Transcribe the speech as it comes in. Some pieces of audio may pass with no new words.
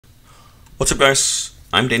What's up guys,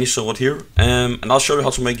 I'm Danny Sword here, and I'll show you how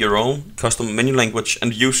to make your own custom menu language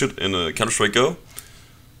and use it in Counter-Strike Go.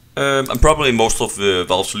 And probably in most of the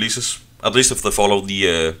Valve's releases, at least if they follow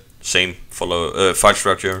the same file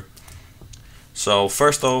structure. So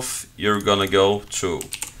first off, you're gonna go to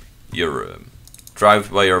your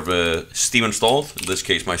drive where you have Steam installed, in this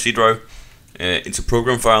case my C drive, into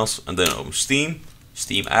program files, and then open Steam,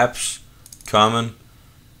 Steam apps, common,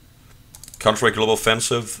 Counter-Strike Global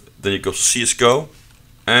Offensive, then you go to CSGO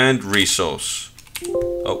and resource.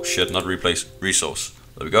 Oh shit, not replace, resource.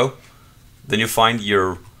 There we go. Then you find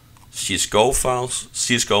your CSGO files,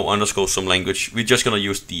 CSGO underscore some language. We're just gonna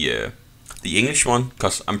use the English one,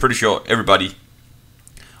 because I'm pretty sure everybody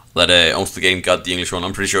that owns the game got the English one.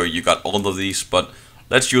 I'm pretty sure you got all of these, but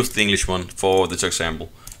let's use the English one for this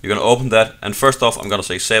example. You're gonna open that, and first off I'm gonna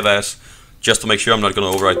say save as, just to make sure I'm not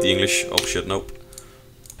gonna overwrite the English. Oh shit, nope.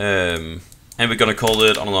 And we're gonna call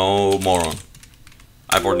it, I don't know, moron.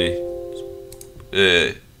 I've already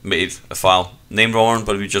made a file named moron,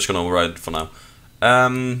 but we're just gonna override it for now.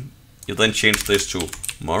 You then change this to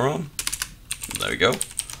moron. There we go.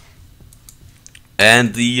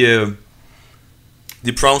 And the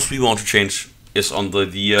prompts we want to change is on the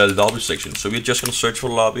lobby section. So we're just gonna search for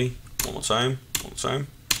lobby one more time,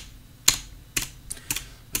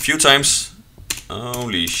 a few times.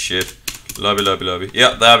 Holy shit! Lobby.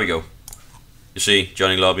 Yeah, there we go. You see,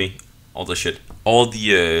 joining lobby, all the shit. All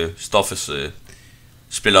the stuff is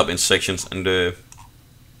split up in sections, and the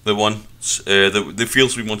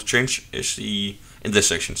fields we want to change is in this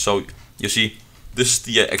section. So you see, this is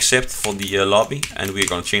the accept for the lobby, and we're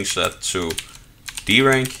gonna change that to D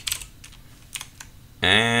rank,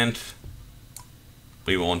 and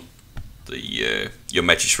we want the your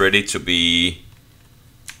match is ready to be.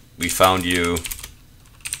 We found you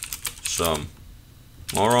some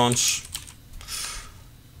morons.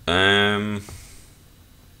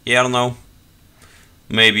 Yeah, I don't know.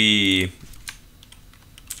 Maybe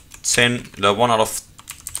 10, 1 out of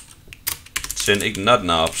 10, not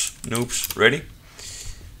noobs, ready?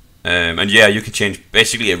 And yeah, you can change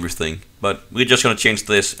basically everything, but we're just gonna change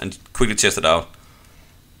this and quickly test it out.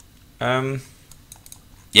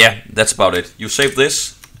 Yeah, that's about it. You save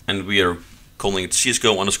this, and we are calling it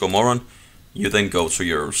CSGO underscore moron. You then go to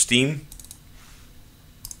your Steam,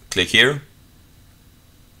 click here,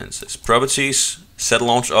 and it says properties, set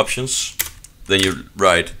launch options. Then you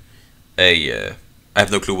write I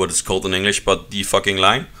have no clue what it's called in English, but the fucking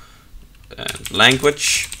line, and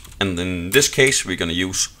language, and in this case we're gonna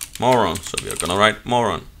use moron, so we are gonna write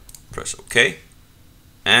moron. Press OK,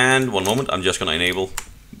 and one moment, I'm just gonna enable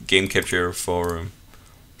game capture for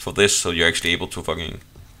this, so you're actually able to fucking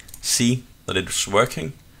see that it's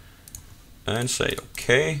working, and say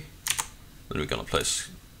OK. Then we're gonna press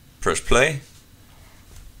play.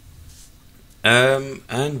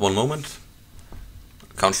 And one moment,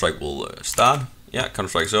 Counter-Strike will start. Yeah,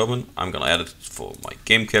 Counter-Strike's open. I'm gonna add it for my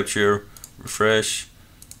game capture. Refresh,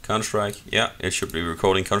 Counter-Strike. Yeah, it should be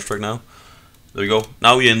recording Counter-Strike now. There we go.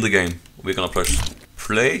 Now we're in the game. We're gonna press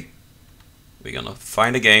play. We're gonna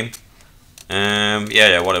find a game.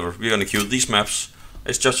 Yeah, whatever. We're gonna queue these maps.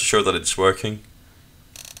 It's just to show that it's working.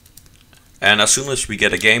 And as soon as we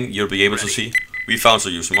get a game, you'll be able to see we found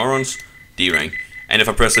to use morons, D rank. And if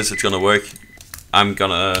I press this, it's gonna work. I'm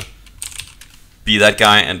gonna be that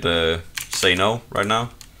guy and say no right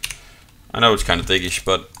now. I know it's kind of dickish,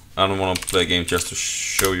 but I don't want to play a game just to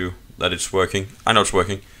show you that it's working. I know it's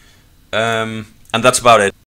working. And that's about it.